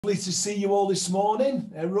Lovely to see you all this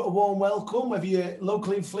morning. A warm welcome, whether you're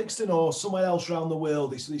locally in Flixton or somewhere else around the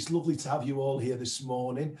world. It's lovely to have you all here this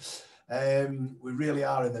morning. We really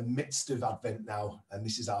are in the midst of Advent now, and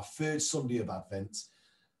this is our third Sunday of Advent.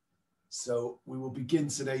 So we will begin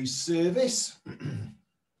today's service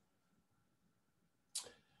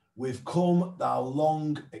with "Come, thou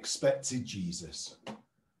long expected Jesus."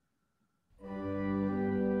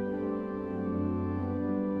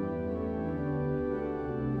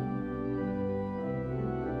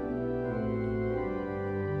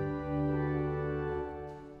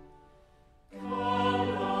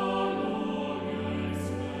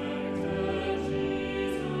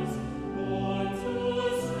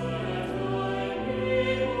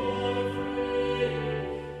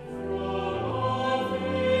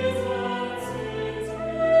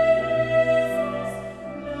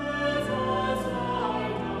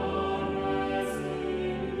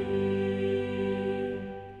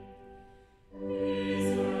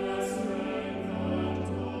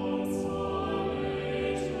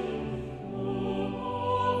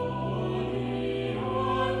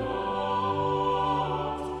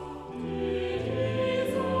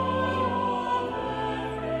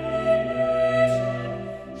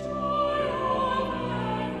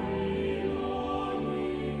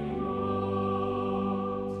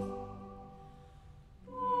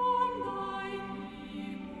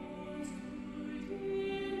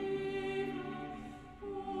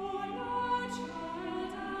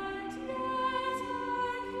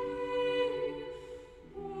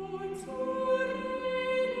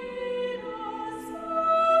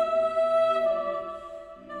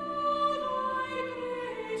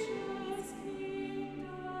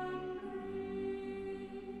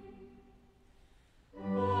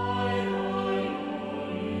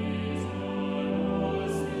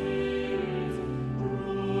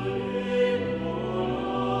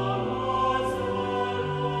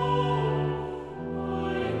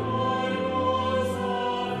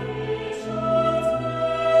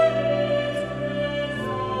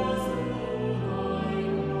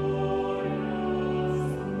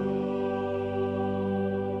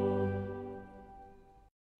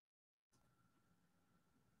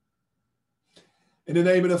 In the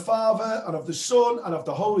name of the Father, and of the Son, and of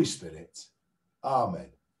the Holy Spirit. Amen.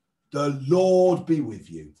 The Lord be with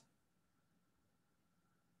you.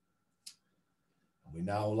 And we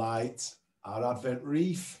now light our Advent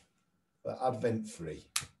wreath for Advent 3.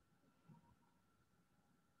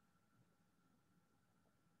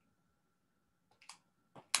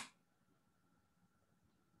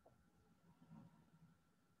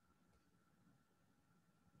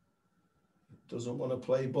 Doesn't want to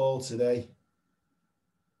play ball today.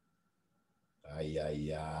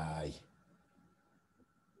 Aye.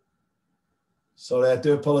 Sorry, I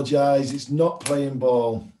do apologise. It's not playing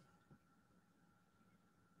ball.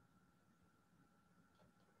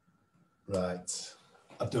 Right.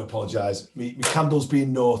 I do apologise. My candle's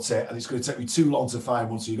being naughty and it's going to take me too long to find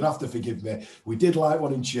one, so you're going to have to forgive me. We did light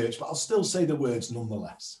one in church, but I'll still say the words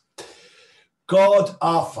nonetheless. God,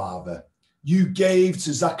 our Father, you gave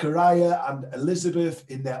to Zachariah and Elizabeth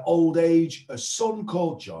in their old age a son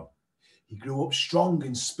called John. He grew up strong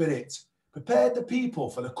in spirit, prepared the people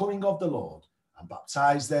for the coming of the Lord, and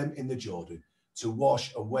baptized them in the Jordan to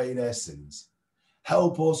wash away their sins.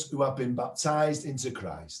 Help us who have been baptized into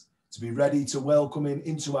Christ to be ready to welcome him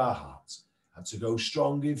into our hearts and to go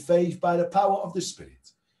strong in faith by the power of the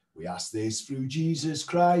Spirit. We ask this through Jesus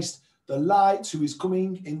Christ, the light who is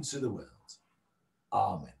coming into the world.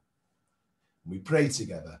 Amen. We pray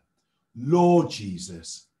together. Lord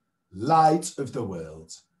Jesus, light of the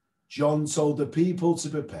world, John told the people to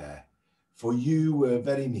prepare, for you were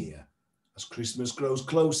very near. As Christmas grows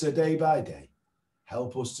closer day by day,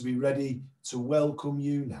 help us to be ready to welcome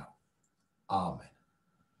you now. Amen.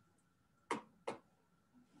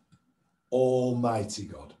 Almighty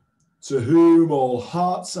God, to whom all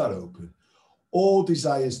hearts are open, all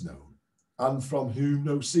desires known, and from whom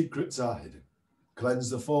no secrets are hidden, cleanse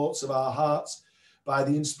the thoughts of our hearts by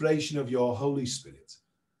the inspiration of your Holy Spirit,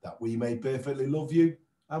 that we may perfectly love you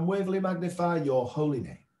and worthily magnify your holy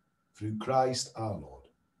name, through Christ our Lord.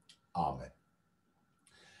 Amen.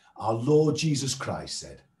 Our Lord Jesus Christ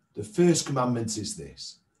said, the first commandment is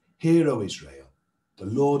this: Hear, O Israel, the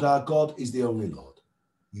Lord our God is the only Lord.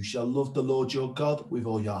 You shall love the Lord your God with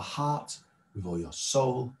all your heart, with all your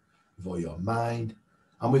soul, with all your mind,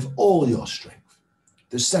 and with all your strength.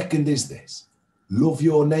 The second is this: love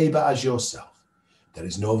your neighbour as yourself. There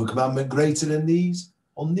is no other commandment greater than these.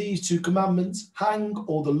 On these two commandments hang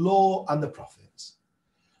all the law and the prophets.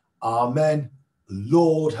 Amen.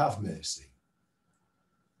 Lord, have mercy.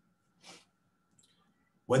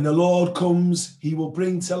 When the Lord comes, he will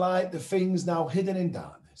bring to light the things now hidden in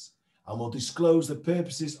darkness and will disclose the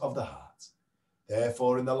purposes of the heart.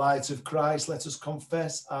 Therefore, in the light of Christ, let us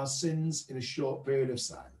confess our sins in a short period of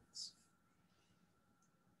silence.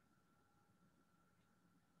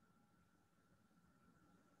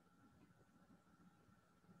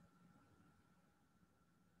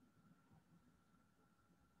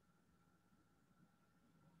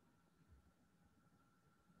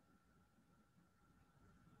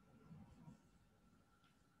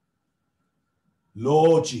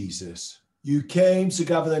 Lord Jesus, you came to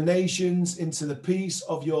gather the nations into the peace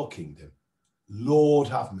of your kingdom. Lord,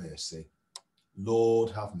 have mercy.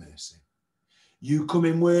 Lord, have mercy. You come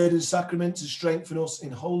in word and sacrament to strengthen us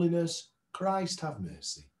in holiness. Christ, have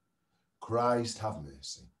mercy. Christ, have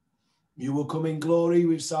mercy. You will come in glory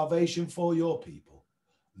with salvation for your people.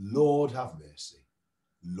 Lord, have mercy.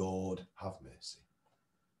 Lord, have mercy.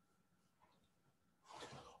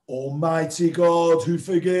 Almighty God, who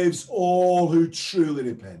forgives all who truly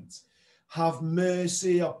repent, have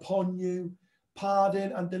mercy upon you,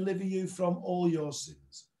 pardon and deliver you from all your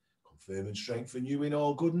sins, confirm and strengthen you in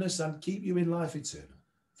all goodness, and keep you in life eternal,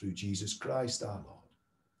 through Jesus Christ our Lord.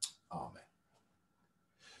 Amen.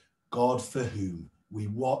 God, for whom we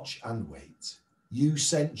watch and wait, you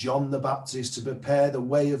sent John the Baptist to prepare the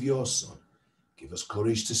way of your Son. Give us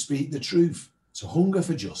courage to speak the truth, to hunger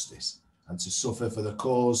for justice, and to suffer for the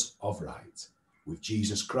cause of right, with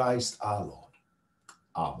Jesus Christ our Lord.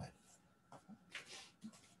 Amen.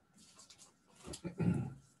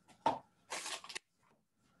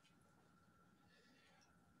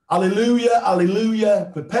 Alleluia,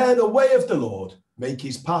 alleluia, prepare the way of the Lord, make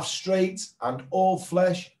his path straight, and all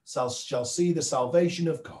flesh shall see the salvation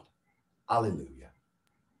of God. Alleluia.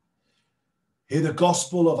 Hear the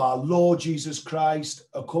gospel of our Lord Jesus Christ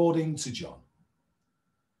according to John.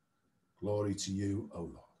 Glory to you, O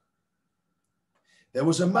Lord. There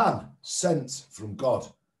was a man sent from God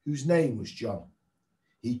whose name was John.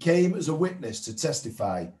 He came as a witness to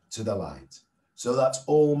testify to the light, so that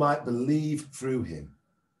all might believe through him.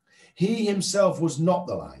 He himself was not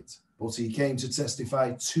the light, but he came to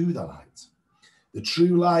testify to the light. The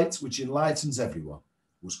true light, which enlightens everyone,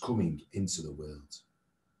 was coming into the world.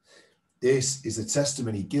 This is the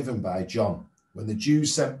testimony given by John when the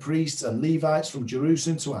Jews sent priests and Levites from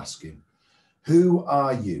Jerusalem to ask him, "Who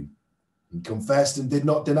are you?" He confessed and did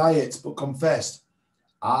not deny it, but confessed,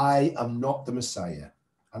 "I am not the Messiah."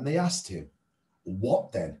 And they asked him,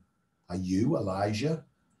 "What then? Are you Elijah?"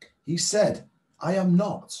 He said, "I am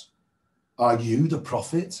not." "Are you the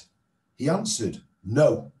prophet?" He answered,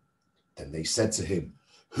 "No." Then they said to him,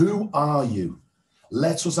 "Who are you?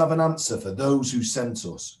 Let us have an answer for those who sent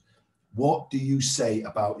us. What do you say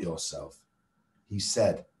about yourself?" He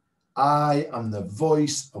said, "I am the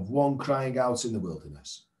voice of one crying out in the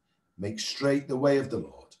wilderness, 'Make straight the way of the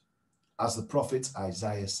Lord,' as the prophet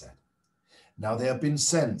Isaiah said." Now they had been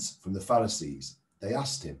sent from the Pharisees. They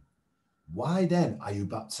asked him, "Why then are you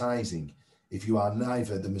baptizing if you are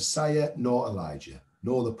neither the Messiah nor Elijah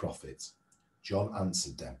nor the prophet?" John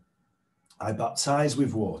answered them, "I baptize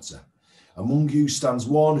with water. Among you stands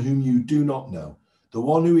one whom you do not know, the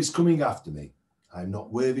one who is coming after me. I am not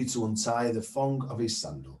worthy to untie the thong of his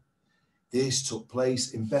sandal." This took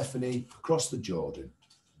place in Bethany across the Jordan,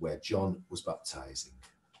 where John was baptizing.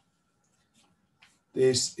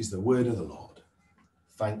 This is the word of the Lord.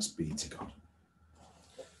 Thanks be to God.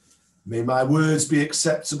 May my words be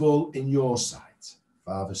acceptable in your sight,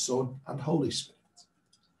 Father, Son, and Holy Spirit.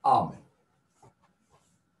 Amen.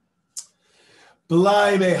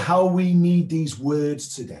 Blimey, how we need these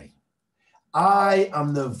words today. I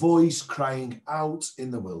am the voice crying out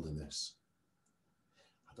in the wilderness.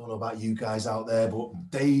 I don't know about you guys out there, but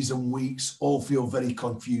days and weeks all feel very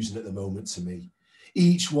confusing at the moment to me.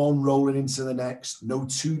 Each one rolling into the next. No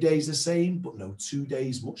 2 days the same, but no 2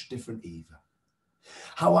 days much different either.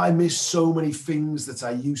 How I miss so many things that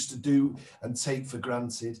I used to do and take for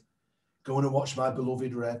granted. Going to watch my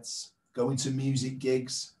beloved Reds, going to music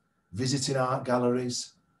gigs, visiting art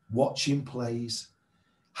galleries, watching plays,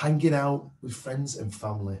 hanging out with friends and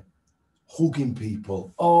family, hugging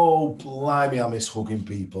people. Oh, blimey, I miss hugging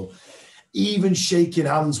people. Even shaking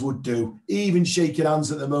hands would do. Even shaking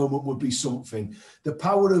hands at the moment would be something. The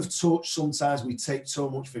power of touch, sometimes we take so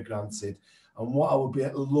much for granted. And what I would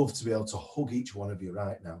love to be able to hug each one of you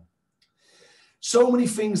right now. So many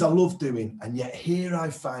things I love doing, and yet here I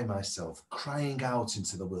find myself crying out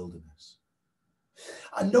into the wilderness.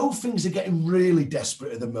 I know things are getting really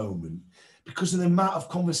desperate at the moment because of the amount of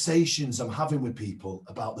conversations I'm having with people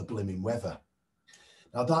about the blimmin' weather.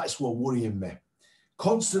 Now that's what's worrying me.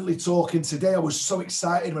 Constantly talking. Today I was so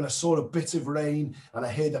excited when I saw a bit of rain and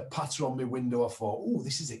I heard the patter on my window. I thought, oh,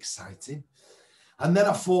 this is exciting. And then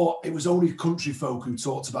I thought it was only country folk who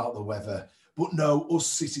talked about the weather. But no, us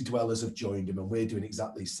city dwellers have joined him and we're doing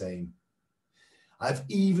exactly the same. I've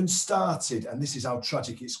even started, and this is how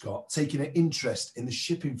tragic it's got, taking an interest in the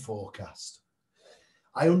shipping forecast.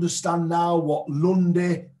 I understand now what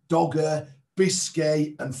Lundy, Dogger,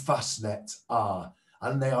 Biscay and Fastnet are,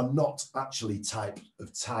 and they are not actually type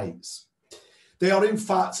of tights. They are in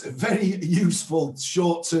fact very useful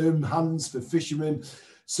short-term hands for fishermen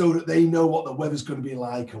so that they know what the weather's going to be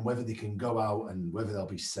like and whether they can go out and whether they'll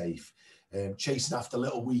be safe, chasing after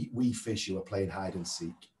little wee fish who are playing hide and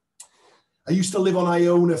seek. I used to live on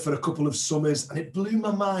Iona for a couple of summers and it blew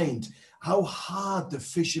my mind how hard the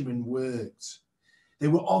fishermen worked. They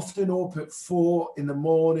were often up at 4 in the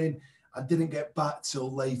morning and didn't get back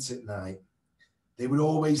till late at night. They would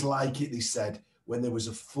always like it, they said, when there was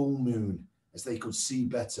a full moon, as they could see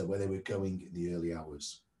better where they were going in the early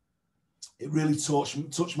hours. It really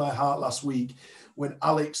touched my heart last week when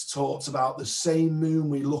Alex talked about the same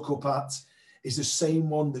moon we look up at is the same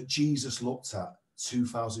one that Jesus looked at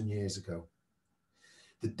 2,000 years ago.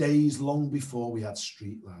 The days long before we had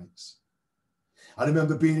street lights. I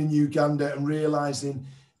remember being in Uganda and realising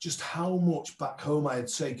just how much back home I had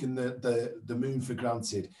taken the moon for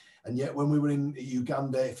granted. And yet when we were in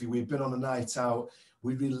Uganda, if we'd been on a night out,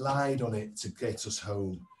 we relied on it to get us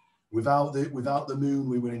home. Without the moon,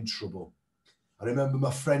 we were in trouble. I remember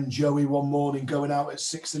my friend Joey one morning going out at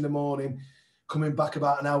 6 in the morning, coming back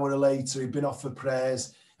about an hour later. He'd been off for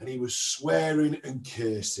prayers and he was swearing and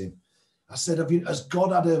cursing. I said, has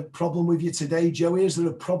God had a problem with you today, Joey? Is there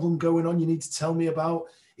a problem going on you need to tell me about?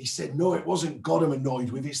 He said, no, it wasn't God I'm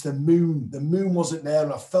annoyed with. It's the moon. The moon wasn't there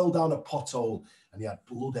and I fell down a pothole and he had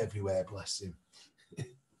blood everywhere, bless him.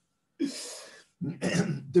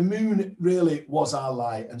 The moon really was our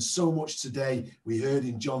light. And so much today we heard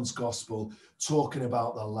in John's gospel talking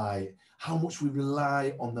about the light, how much we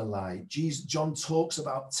rely on the light. John talks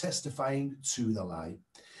about testifying to the light.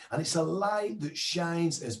 And it's a light that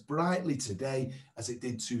shines as brightly today as it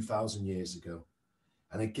did 2,000 years ago.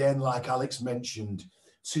 And again, like Alex mentioned,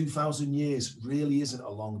 2,000 years really isn't a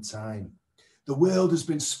long time. The world has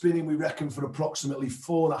been spinning, we reckon, for approximately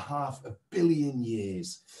 4.5 billion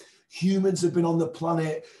years. Humans have been on the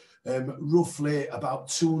planet roughly about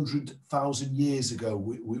 200,000 years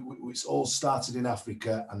ago. It's all started in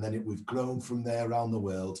Africa and then we've grown from there around the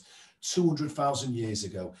world 200,000 years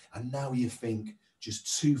ago. And now you think,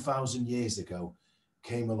 just 2,000 years ago,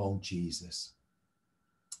 came along Jesus.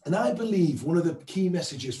 And I believe one of the key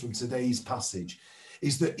messages from today's passage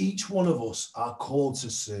is that each one of us are called to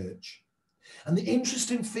search. And the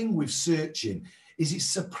interesting thing with searching is it's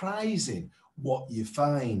surprising what you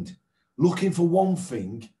find. Looking for one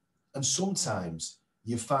thing, and sometimes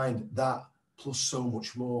you find that plus so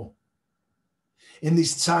much more. In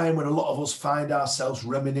this time when a lot of us find ourselves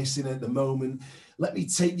reminiscing at the moment, let me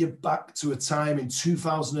take you back to a time in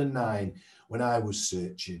 2009 when I was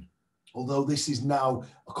searching. Although this is now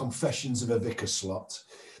a confessions of a vicar slot.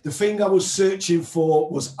 The thing I was searching for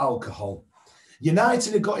was alcohol.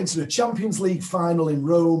 United had got into the Champions League final in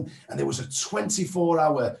Rome and there was a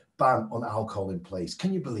 24-hour ban on alcohol in place.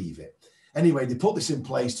 Can you believe it? Anyway, they put this in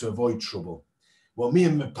place to avoid trouble. Well, me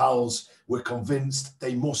and my pals were convinced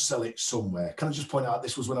they must sell it somewhere. Can I just point out,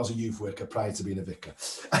 this was when I was a youth worker prior to being a vicar.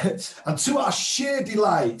 And to our sheer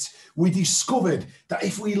delight, we discovered that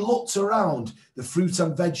if we looked around the fruit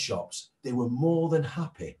and veg shops, they were more than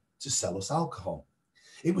happy to sell us alcohol.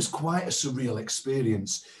 It was quite a surreal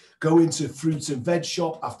experience. Going to fruit and veg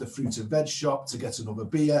shop after fruit and veg shop to get another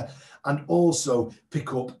beer and also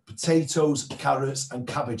pick up potatoes, carrots and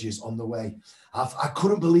cabbages on the way. I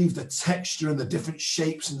couldn't believe the texture and the different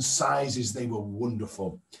shapes and sizes. They were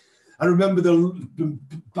wonderful. I remember the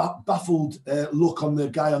baffled look on the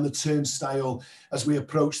guy on the turnstile as we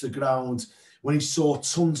approached the ground when he saw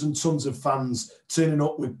tons and tons of fans turning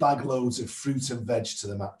up with bag loads of fruit and veg to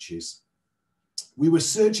the matches. We were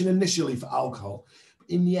searching initially for alcohol, but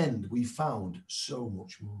in the end, we found so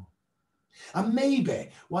much more. And maybe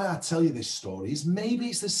why I tell you this story is maybe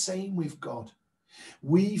it's the same with God.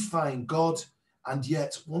 We find God, and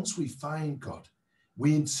yet once we find God,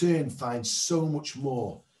 we in turn find so much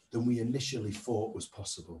more than we initially thought was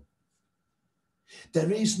possible.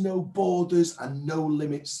 There is no borders and no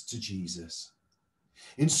limits to Jesus.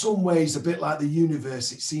 In some ways, a bit like the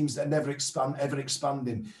universe, it seems that ever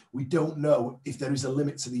expanding. We don't know if there is a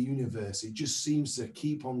limit to the universe. It just seems to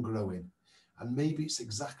keep on growing. And maybe it's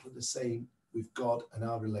exactly the same with God and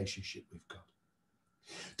our relationship with God.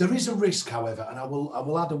 There is a risk, however, and I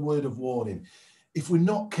will add a word of warning. If we're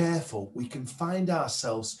not careful, we can find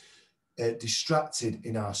ourselves distracted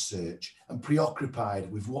in our search and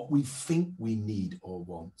preoccupied with what we think we need or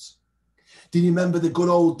want. Do you remember the good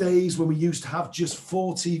old days when we used to have just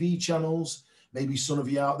 4 TV channels? Maybe some of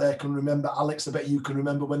you out there can remember. Alex, I bet you can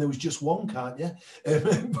remember when there was just one, can't you?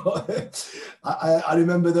 But I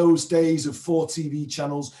remember those days of 4 TV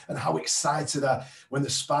channels and how excited when the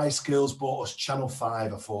Spice Girls bought us Channel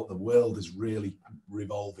 5. I thought the world is really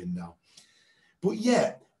revolving now. But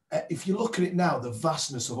yet, if you look at it now, the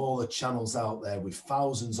vastness of all the channels out there with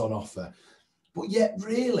thousands on offer, but yet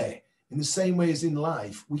really, in the same way as in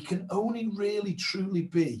life, we can only really truly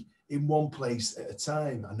be in one place at a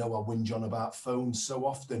time. I know I whinge on about phones so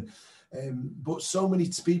often, but so many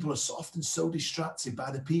people are so often so distracted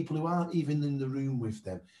by the people who aren't even in the room with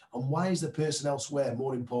them. And why is the person elsewhere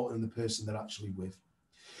more important than the person they're actually with?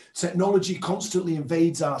 Technology constantly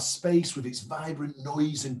invades our space with its vibrant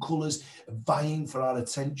noise and colours, vying for our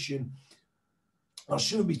attention. I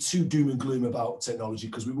shouldn't be too doom and gloom about technology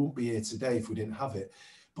because we won't be here today if we didn't have it.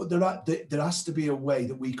 But there has to be a way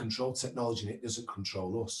that we control technology and it doesn't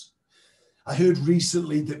control us. I heard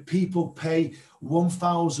recently that people pay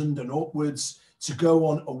 $1,000 and upwards to go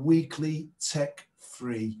on a weekly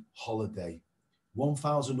tech-free holiday.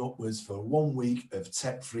 $1,000 upwards for 1 week of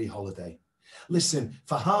tech-free holiday. Listen,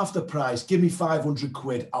 for half the price, give me 500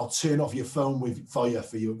 quid. I'll turn off your phone for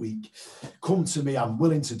your week. Come to me. I'm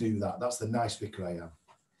willing to do that. That's the nice vicar I am.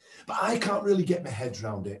 But I can't really get my head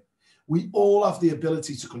around it. We all have the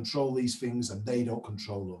ability to control these things and they don't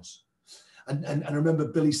control us. And I remember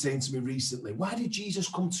Billy saying to me recently, why did Jesus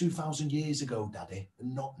come 2,000 years ago, Daddy,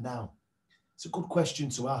 and not now? It's a good question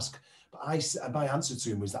to ask. But my answer to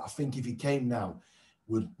him was that I think if he came now,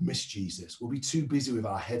 we'd miss Jesus. We'll be too busy with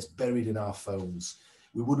our heads buried in our phones.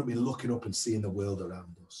 We wouldn't be looking up and seeing the world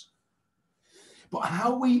around us. But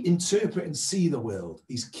how we interpret and see the world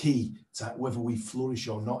is key to whether we flourish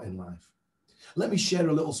or not in life. Let me share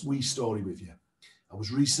a little wee story with you. I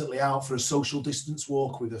was recently out for a social distance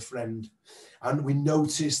walk with a friend, and we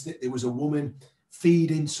noticed that there was a woman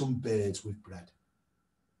feeding some birds with bread.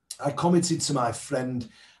 I commented to my friend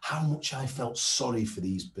how much I felt sorry for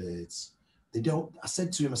these birds. I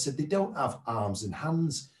said to him, they don't have arms and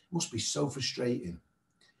hands. It must be so frustrating.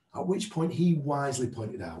 At which point he wisely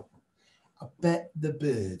pointed out, I bet the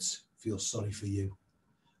birds feel sorry for you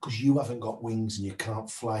because you haven't got wings and you can't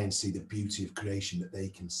fly and see the beauty of creation that they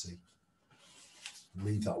can see. I'll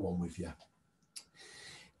leave that one with you.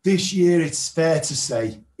 This year, it's fair to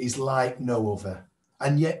say, is like no other.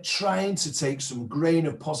 And yet trying to take some grain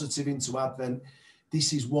of positive into Advent,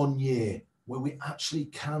 this is 1 year where we actually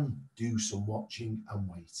can do some watching and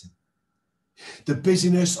waiting. The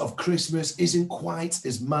busyness of Christmas isn't quite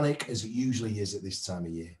as manic as it usually is at this time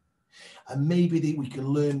of year. And maybe that we can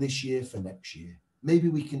learn this year for next year. Maybe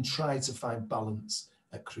we can try to find balance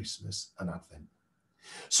at Christmas and Advent.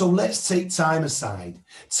 So let's take time aside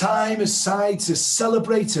to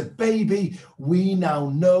celebrate a baby we now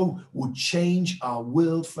know would change our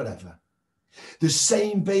world forever. The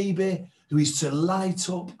same baby who is to light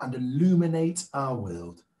up and illuminate our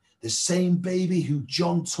world. The same baby who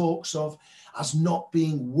John talks of as not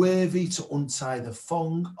being worthy to untie the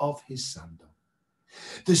thong of his sandal.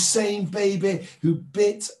 The same baby who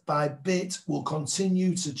bit by bit will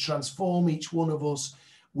continue to transform each one of us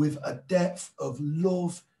with a depth of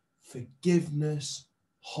love, forgiveness,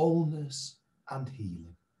 wholeness, and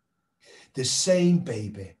healing. The same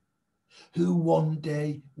baby who one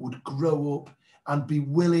day would grow up and be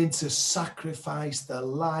willing to sacrifice the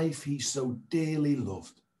life he so dearly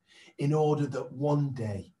loved in order that one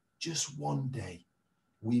day, just one day,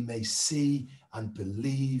 we may see and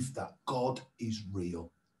believe that God is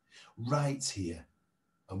real, right here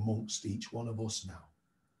amongst each one of us now.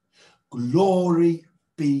 Glory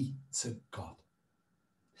be to God.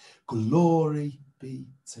 Glory be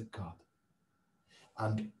to God.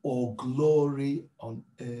 And all glory on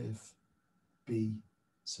earth be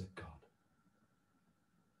to God.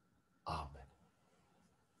 Amen.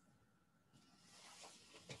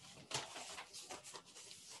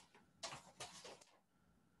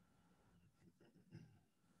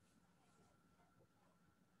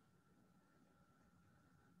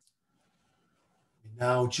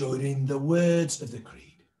 Now join in the words of the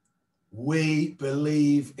Creed. We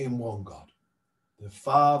believe in one God, the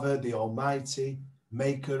Father, the Almighty,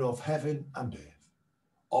 maker of heaven and earth,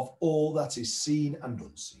 of all that is seen and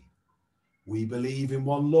unseen. We believe in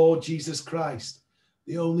one Lord Jesus Christ,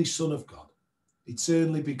 the only Son of God,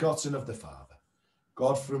 eternally begotten of the Father,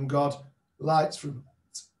 God from God, light from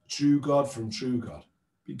light, true God from true God,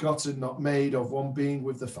 begotten, not made, of one being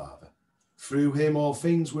with the Father. Through him all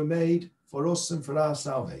things were made. for us and for our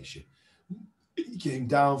salvation. He came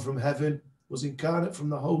down from heaven, was incarnate from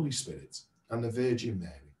the Holy Spirit and the Virgin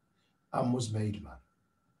Mary, and was made man.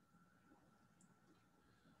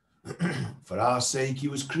 For our sake, he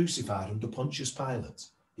was crucified under Pontius Pilate.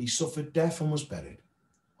 He suffered death and was buried.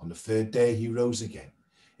 On the third day, he rose again,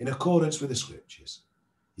 in accordance with the Scriptures.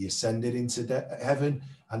 He ascended into heaven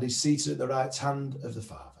and is seated at the right hand of the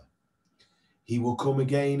Father. He will come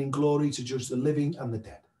again in glory to judge the living and the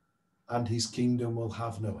dead, and his kingdom will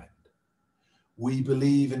have no end. We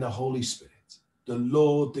believe in the Holy Spirit, the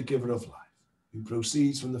Lord, the giver of life, who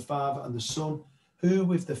proceeds from the Father and the Son, who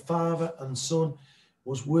with the Father and Son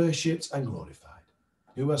was worshipped and glorified,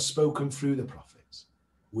 who has spoken through the prophets.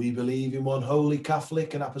 We believe in one holy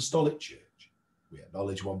Catholic and Apostolic Church. We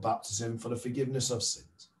acknowledge one baptism for the forgiveness of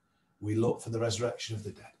sins. We look for the resurrection of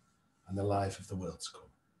the dead and the life of the world to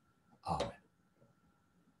come. Amen.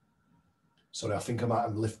 Sorry, I think I might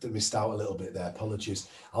have missed out a little bit there. Apologies.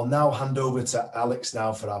 I'll now hand over to Alex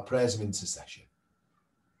now for our prayers of intercession.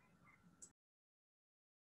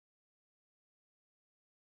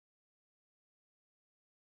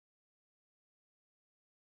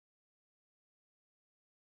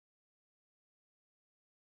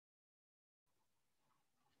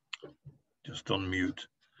 Just unmute.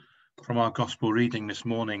 From our gospel reading this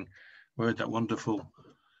morning, we heard that wonderful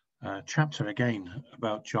chapter again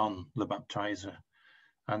about John the Baptizer.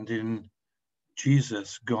 And in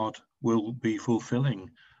Jesus, God will be fulfilling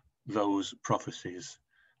those prophecies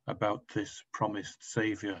about this promised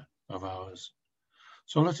Saviour of ours.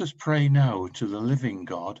 So let us pray now to the living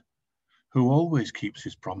God, who always keeps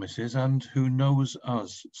his promises and who knows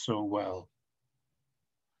us so well.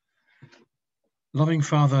 Loving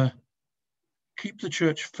Father, keep the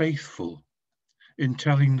Church faithful in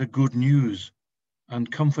telling the good news and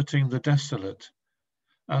comforting the desolate,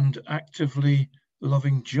 and actively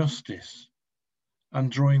loving justice and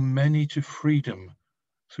drawing many to freedom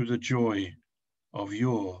through the joy of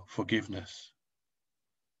your forgiveness.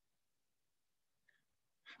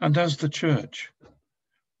 And as the Church,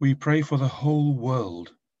 we pray for the whole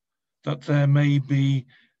world, that there may be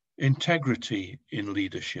integrity in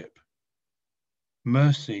leadership,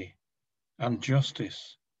 mercy and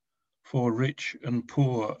justice for rich and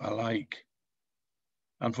poor alike,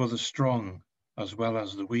 and for the strong as well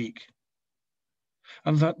as the weak,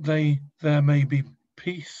 and that there may be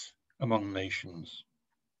peace among nations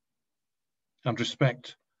and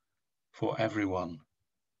respect for everyone.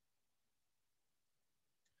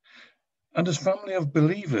 And as family of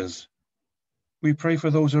believers, we pray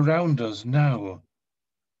for those around us now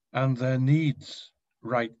and their needs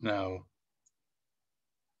right now,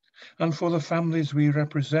 and for the families we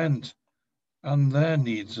represent and their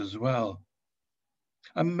needs as well.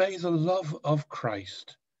 And may the love of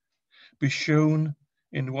Christ be shown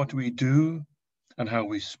in what we do and how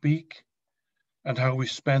we speak and how we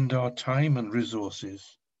spend our time and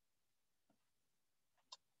resources.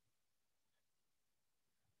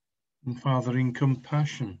 And Father, in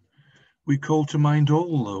compassion, we call to mind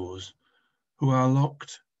all those who are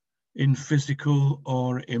locked in physical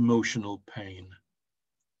or emotional pain,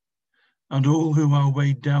 and all who are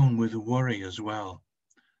weighed down with worry as well,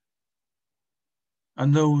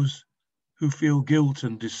 and those who feel guilt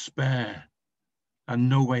and despair and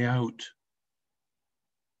no way out.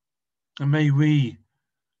 And may we,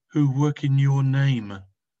 who work in your name,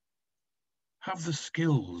 have the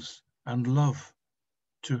skills and love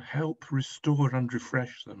to help restore and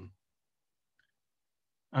refresh them,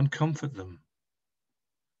 and comfort them,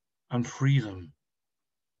 and free them,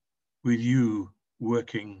 with you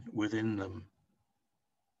working within them.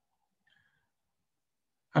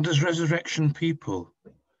 And as resurrection people,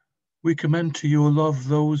 we commend to your love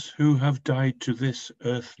those who have died to this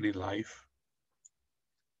earthly life.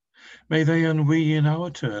 May they and we in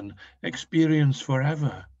our turn experience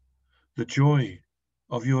forever the joy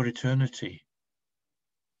of your eternity.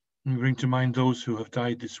 We bring to mind those who have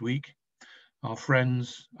died this week, our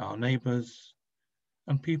friends, our neighbours,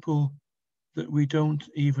 and people that we don't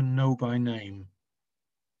even know by name.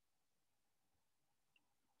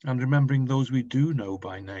 And remembering those we do know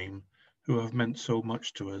by name who have meant so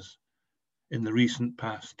much to us in the recent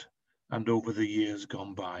past and over the years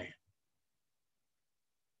gone by.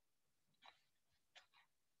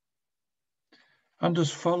 And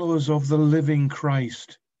as followers of the living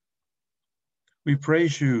Christ, we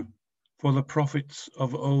praise you for the prophets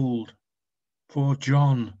of old, for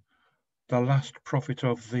John, the last prophet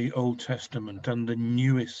of the Old Testament and the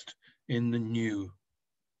newest in the new,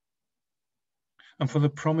 and for the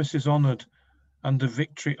promises honoured and the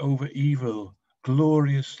victory over evil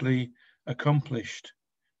gloriously accomplished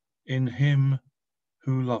in him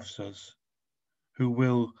who loves us. who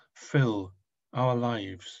will fill our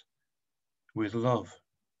lives with love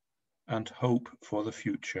and hope for the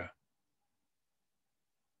future.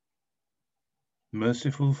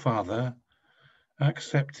 Merciful Father,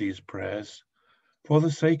 accept these prayers for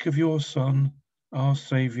the sake of your Son, our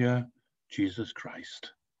Saviour, Jesus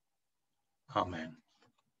Christ. Amen.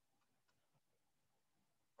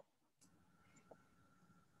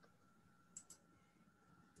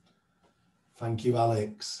 Thank you,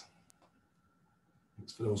 Alex.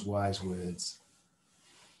 Thanks for those wise words.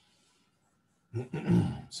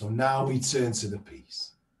 So now we turn to the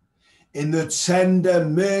peace. In the tender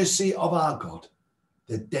mercy of our God,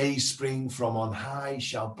 the day spring from on high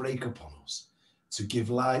shall break upon us, to give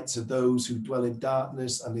light to those who dwell in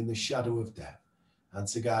darkness and in the shadow of death, and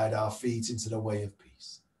to guide our feet into the way of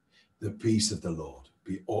peace. The peace of the Lord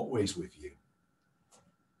be always with you.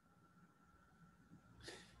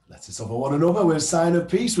 Let us offer one another with a sign of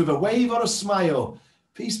peace, with a wave or a smile.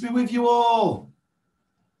 Peace be with you all.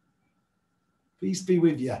 Peace be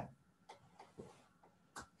with you.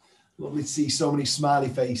 Lovely to see so many smiley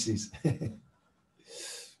faces.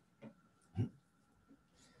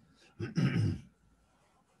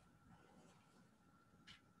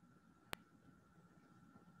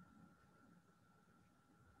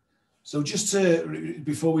 So just to,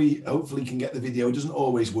 before we hopefully can get the video, it doesn't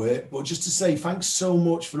always work, but just to say thanks so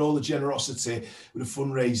much for all the generosity with the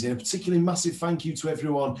fundraising. A particularly massive thank you to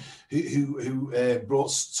everyone who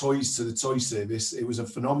brought toys to the toy service. It was a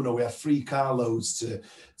phenomenal. We had 3 carloads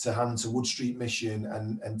to hand to Wood Street Mission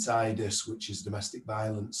and Tidus, which is domestic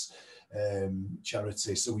violence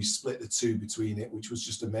charity. So we split the 2 between it, which was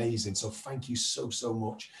just amazing. So thank you so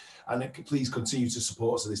much. And please continue to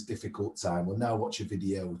support us at this difficult time. We'll now watch a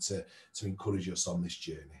video to encourage us on this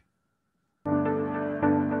journey.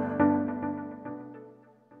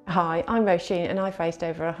 Hi, I'm Roisin and I've raised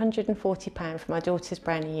over £140 for my daughter's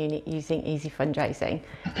brownie unit using easy fundraising.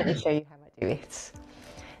 Let me show you how I do it.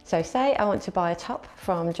 So say I want to buy a top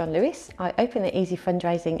from John Lewis. I open the easy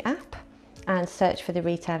fundraising app and search for the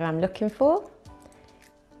retailer I'm looking for.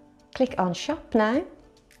 Click on shop now,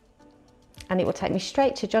 and it will take me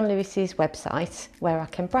straight to John Lewis's website where I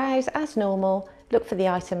can browse as normal, look for the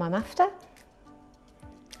item I'm after.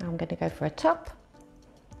 I'm going to go for a top,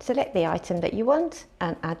 select the item that you want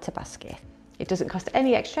and add to basket. It doesn't cost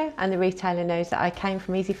any extra and the retailer knows that I came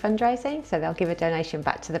from easy fundraising, so they'll give a donation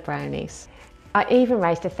back to the brownies. I even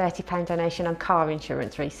raised a £30 donation on car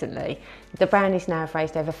insurance recently. The brownies now have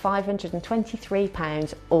raised over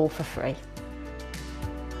 £523, all for free.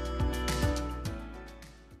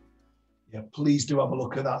 Yeah, please do have a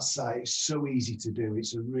look at that site. It's so easy to do.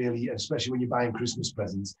 It's a really, especially when you're buying Christmas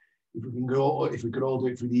presents. If we could all do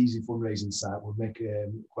it through the easy fundraising site, we'll make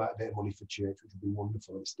quite a bit of money for church, which would be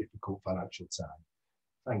wonderful. It's a difficult financial time.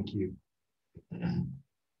 Thank you.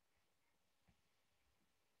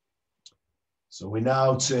 So we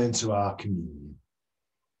now turn to our communion.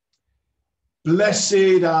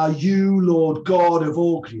 Blessed are you, Lord God of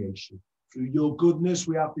all creation. Through your goodness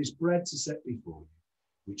we have this bread to set before you,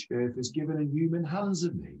 which earth has given and human hands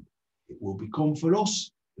have made. It will become for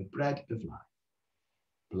us the bread of life.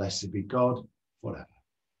 Blessed be God forever.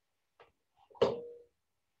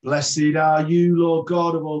 Blessed are you, Lord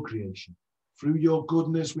God of all creation. Through your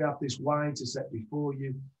goodness we have this wine to set before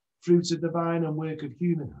you, fruit of the vine and work of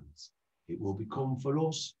human hands. It will become for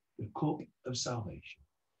us the cup of salvation.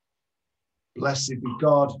 Blessed be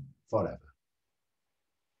God forever.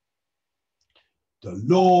 The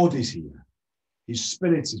Lord is here. His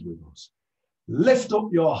Spirit is with us. Lift up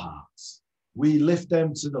your hearts. We lift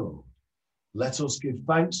them to the Lord. Let us give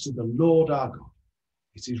thanks to the Lord our God.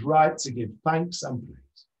 It is right to give thanks and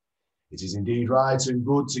praise. It is indeed right and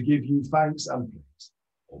good to give you thanks and praise,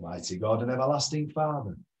 Almighty God and everlasting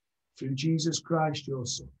Father, through Jesus Christ your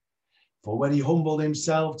Son. For when he humbled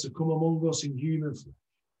himself to come among us in human flesh,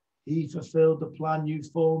 he fulfilled the plan you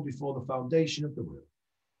formed before the foundation of the world,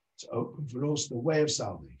 to open for us the way of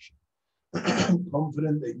salvation,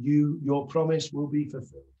 confident that your promise will be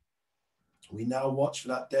fulfilled. We now watch for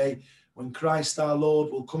that day when Christ our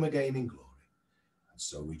Lord will come again in glory. And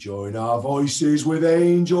so we join our voices with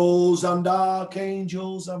angels and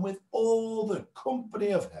archangels and with all the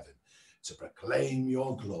company of heaven to proclaim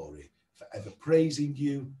your glory, forever praising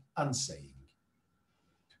you and saying,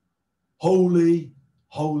 Holy,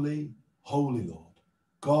 holy, holy Lord,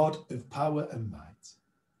 God of power and might.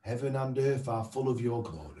 Heaven and earth are full of your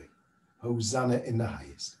glory. Hosanna in the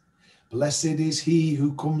highest. Blessed is he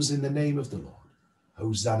who comes in the name of the Lord.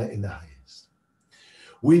 Hosanna in the highest.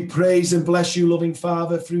 We praise and bless you, loving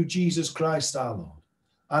Father, through Jesus Christ our Lord.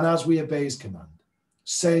 And as we obey his command,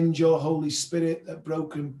 Send your Holy Spirit, that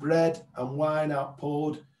broken bread and wine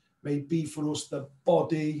outpoured may be for us the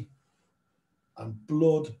body and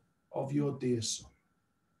blood of your dear Son.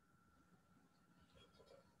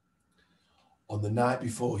 On the night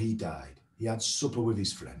before he died, he had supper with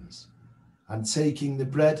his friends, and taking the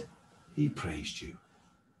bread, he praised you.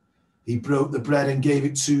 He broke the bread and gave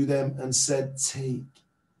it to them and said, "Take,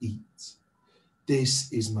 eat.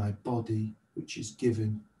 This is my body, which is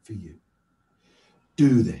given for you.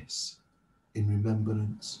 Do this in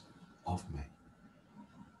remembrance of me."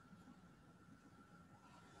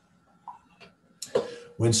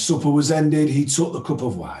 When supper was ended, he took the cup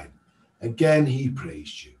of wine. Again, he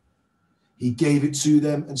praised you. He gave it to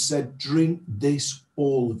them and said, "Drink this,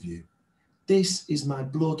 all of you. This is my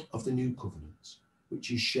blood of the new covenant, which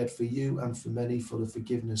is shed for you and for many for the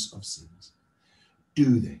forgiveness of sins.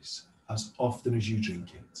 Do this as often as you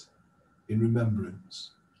drink it in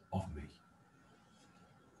remembrance of me."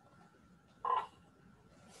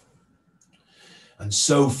 And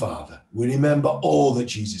so, Father, we remember all that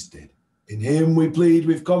Jesus did. In him we plead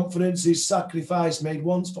with confidence his sacrifice made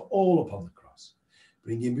once for all upon the cross.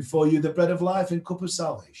 Bringing before you the bread of life and cup of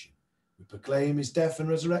salvation, we proclaim his death and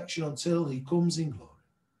resurrection until he comes in glory.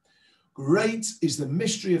 Great is the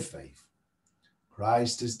mystery of faith.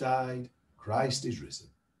 Christ has died, Christ is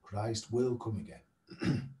risen, Christ will come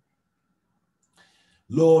again.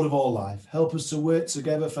 Lord of all life, help us to work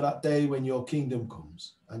together for that day when your kingdom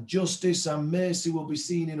comes, and justice and mercy will be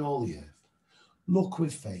seen in all the earth. Look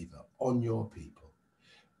with favour on your people.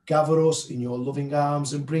 Gather us in your loving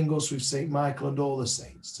arms and bring us with St. Michael and all the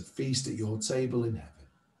saints to feast at your table in heaven.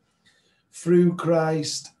 Through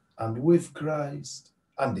Christ and with Christ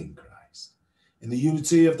and in Christ. In the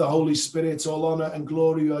unity of the Holy Spirit, all honour and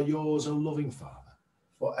glory are yours, O loving Father,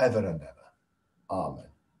 forever and ever. Amen.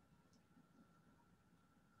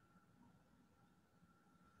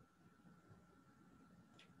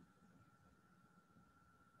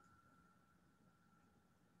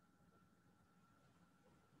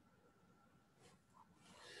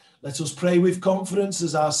 Let us pray with confidence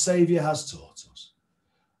as our Saviour has taught us.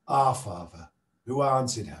 Our Father, who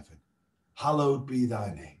art in heaven, hallowed be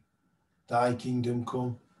thy name. Thy kingdom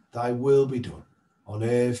come, thy will be done, on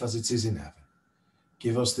earth as it is in heaven.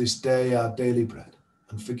 Give us this day our daily bread,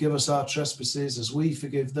 and forgive us our trespasses as we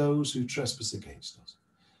forgive those who trespass against us.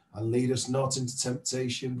 And lead us not into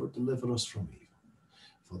temptation, but deliver us from evil.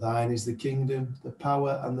 For thine is the kingdom, the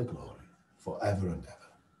power, and the glory, forever and ever.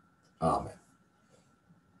 Amen.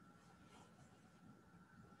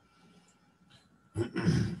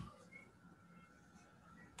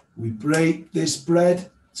 We break this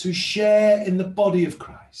bread to share in the body of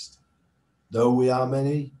Christ. Though we are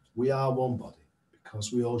many, we are one body,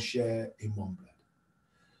 because we all share in one bread.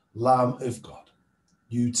 Lamb of God,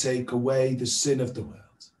 you take away the sin of the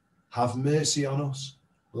world. Have mercy on us.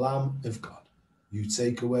 Lamb of God, you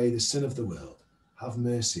take away the sin of the world. Have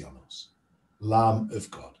mercy on us. Lamb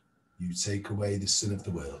of God, you take away the sin of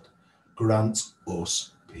the world. Grant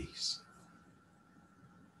us peace.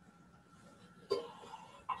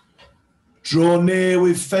 Draw near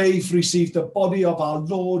with faith, receive the body of our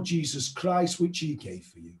Lord Jesus Christ, which he gave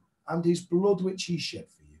for you, and his blood which he shed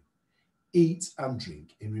for you. Eat and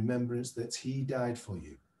drink in remembrance that he died for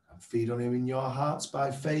you, and feed on him in your hearts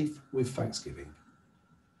by faith with thanksgiving.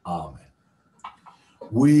 Amen.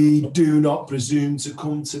 We do not presume to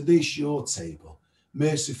come to this your table,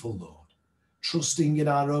 merciful Lord, trusting in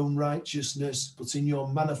our own righteousness, but in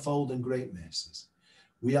your manifold and great mercies.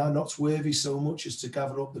 We are not worthy so much as to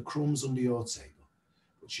gather up the crumbs under your table,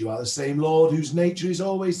 but you are the same Lord, whose nature is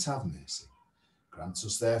always to have mercy. Grant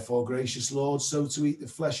us therefore, gracious Lord, so to eat the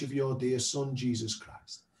flesh of your dear Son, Jesus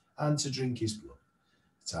Christ, and to drink his blood,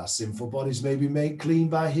 that our sinful bodies may be made clean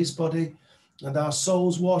by his body, and our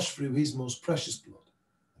souls washed through his most precious blood,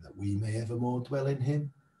 and that we may evermore dwell in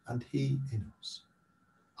him, and he in us.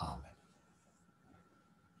 Amen.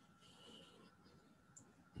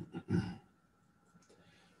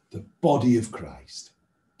 The body of Christ,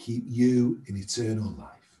 keep you in eternal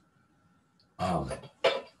life. Amen.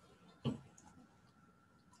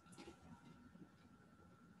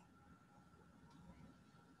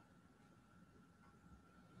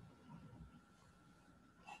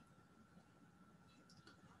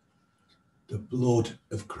 The blood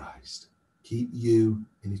of Christ, keep you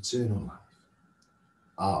in eternal life.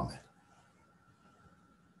 Amen.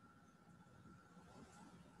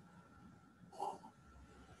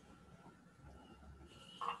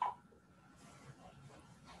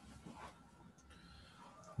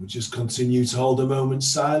 We just continue to hold a moment's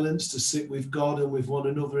silence to sit with God and with one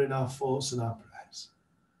another in our thoughts and our prayers.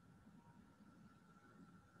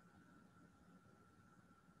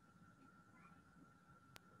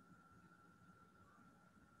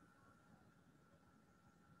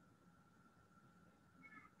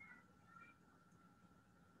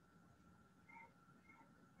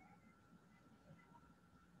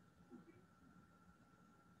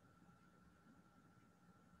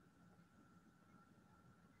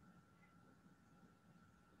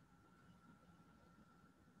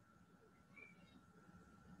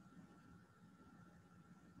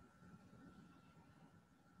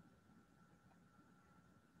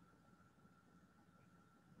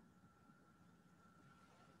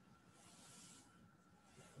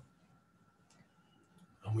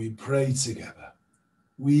 we pray together.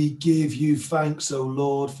 We give you thanks, O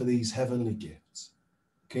Lord, for these heavenly gifts,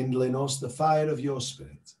 kindling us the fire of your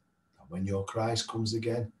Spirit, that when your Christ comes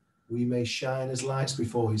again, we may shine as lights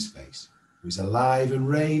before his face, who is alive and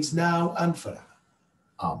reigns now and forever.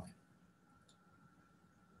 Amen.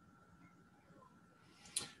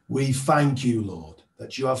 We thank you, Lord,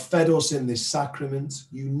 that you have fed us in this sacrament,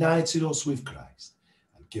 united us with Christ,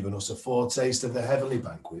 and given us a foretaste of the heavenly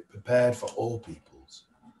banquet prepared for all peoples.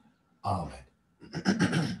 Amen.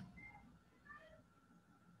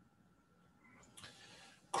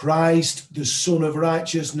 Christ, the Son of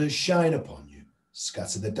righteousness, shine upon you,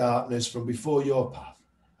 scatter the darkness from before your path,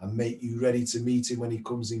 and make you ready to meet him when he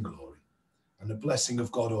comes in glory. And the blessing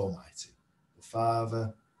of God Almighty, the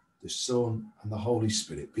Father, the Son, and the Holy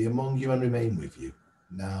Spirit be among you and remain with you,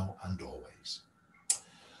 now and always.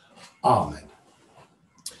 Amen.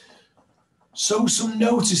 So some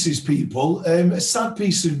notices, people. A sad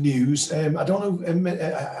piece of news. I don't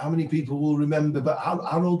know how many people will remember, but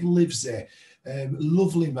Harold lives there.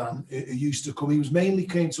 Lovely man who used to come. He mainly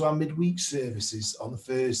came to our midweek services on the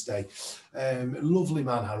Thursday. Lovely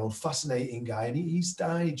man, Harold, fascinating guy, and he's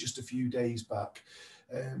died just a few days back.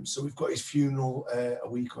 So we've got his funeral a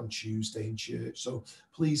week on Tuesday in church. So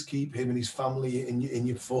please keep him and his family in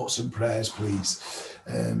your thoughts and prayers, please.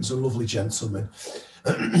 He's a lovely gentleman.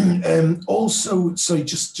 Also, so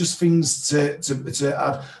just things to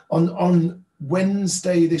add. On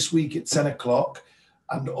Wednesday this week at 10 o'clock,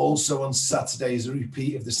 and also on Saturday is a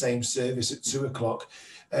repeat of the same service at 2 o'clock.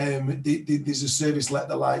 There's a service, Let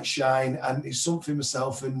the Light Shine, and it's something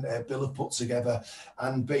myself and Bill have put together.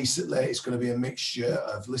 And basically, it's going to be a mixture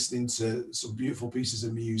of listening to some beautiful pieces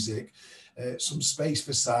of music, some space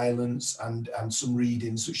for silence, and some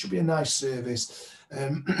reading. So it should be a nice service.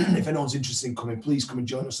 If anyone's interested in coming, please come and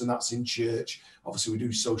join us, and that's in church. Obviously, we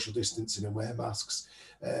do social distancing and wear masks,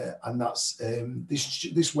 and that's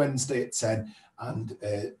this Wednesday at 10 and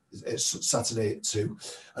Saturday at 2.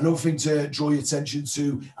 Another thing to draw your attention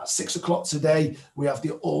to, at 6 o'clock today, we have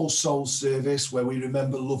the All Souls service where we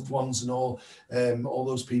remember loved ones and all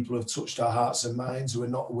those people who have touched our hearts and minds who are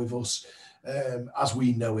not with us as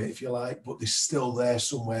we know it, if you like, but they're still there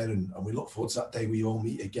somewhere, and we look forward to that day we all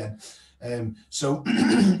meet again. So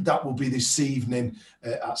that will be this evening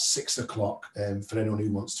at 6 o'clock for anyone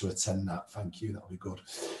who wants to attend that. Thank you, that'll be good.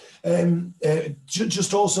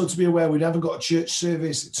 Just also to be aware, we haven't got a church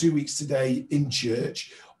service 2 weeks today in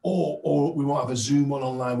church, or we won't have a Zoom one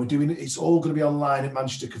online. We're doing it's all going to be online at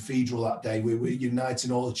Manchester Cathedral that day. We're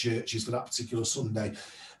uniting all the churches for that particular Sunday.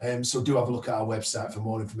 So do have a look at our website for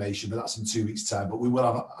more information, but that's in 2 weeks' time. But we will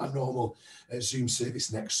have a normal Zoom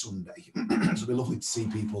service next Sunday. So it'll be lovely to see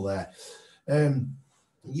people there.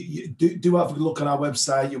 You do have a look on our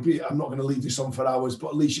website. I'm not going to leave this on for hours, but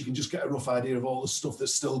at least you can just get a rough idea of all the stuff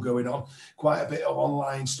that's still going on. Quite a bit of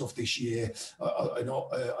online stuff this year, and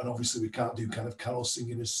obviously we can't do kind of carol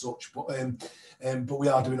singing as such, but we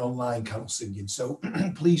are doing online carol singing. So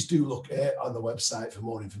please do look on the website for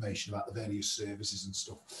more information about the various services and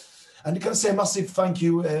stuff. And can I say a massive thank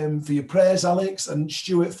you for your prayers, Alex and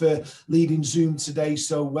Stuart, for leading Zoom today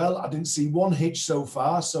so well. I didn't see one hitch so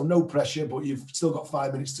far, so no pressure, but you've still got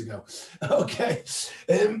 5 minutes to go. Okay.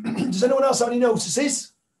 Does anyone else have any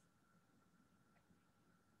notices?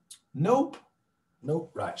 Nope.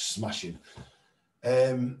 Right, smashing.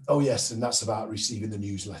 Oh, yes, and that's about receiving the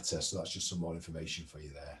newsletter. So that's just some more information for you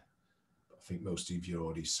there. I think most of you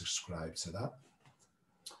already subscribed to that.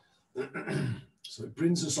 So it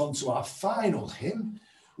brings us on to our final hymn,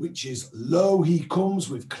 which is Lo, He Comes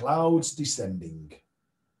with Clouds Descending.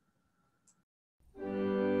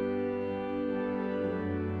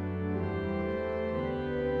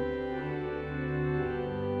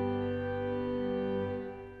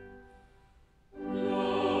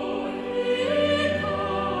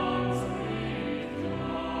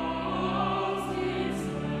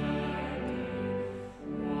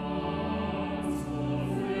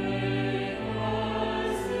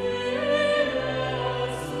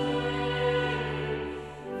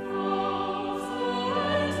 Oh,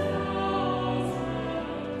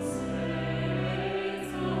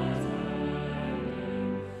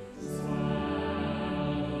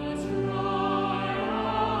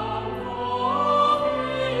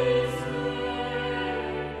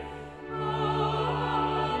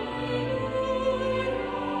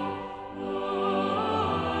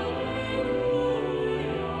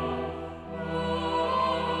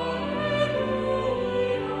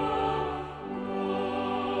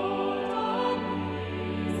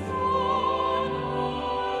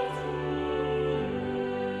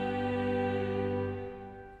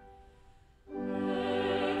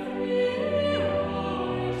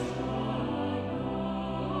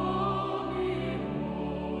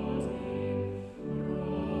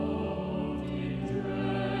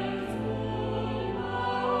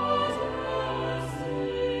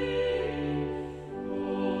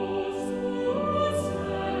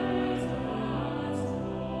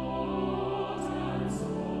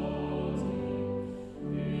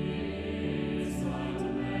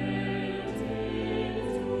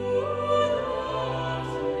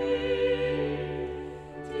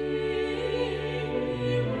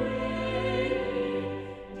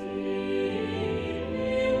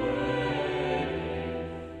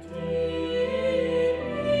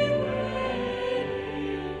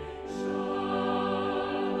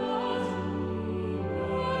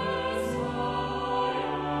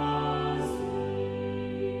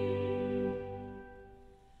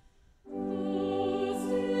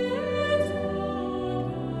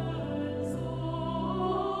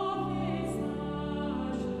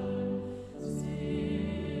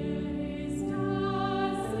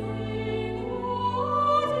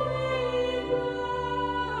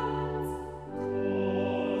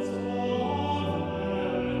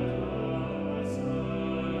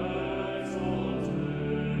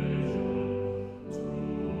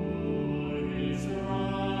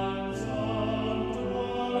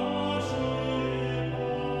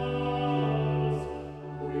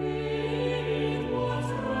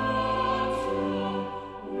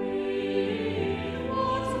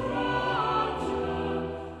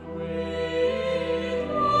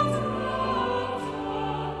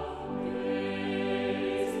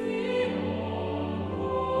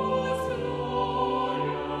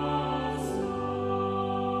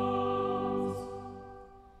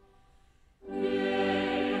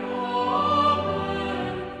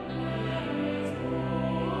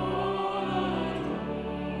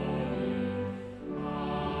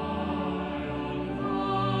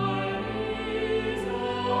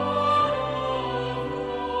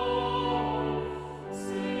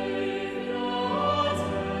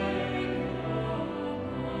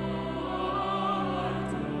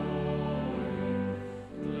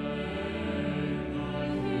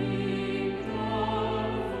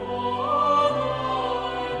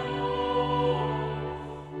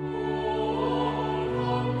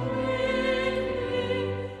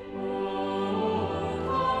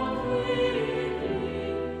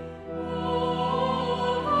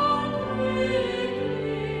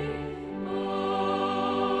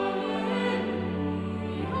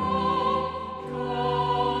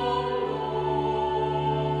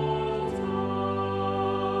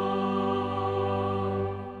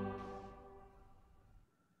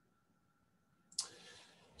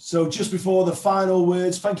 So just before the final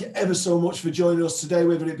words, thank you ever so much for joining us today,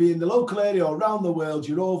 whether it be in the local area or around the world.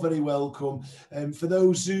 You're all very welcome. And for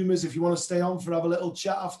those Zoomers, if you want to stay on for have a little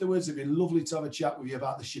chat afterwards, it'd be lovely to have a chat with you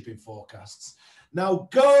about the shipping forecasts. Now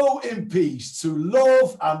go in peace to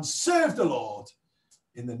love and serve the Lord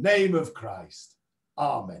in the name of Christ.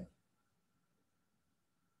 Amen.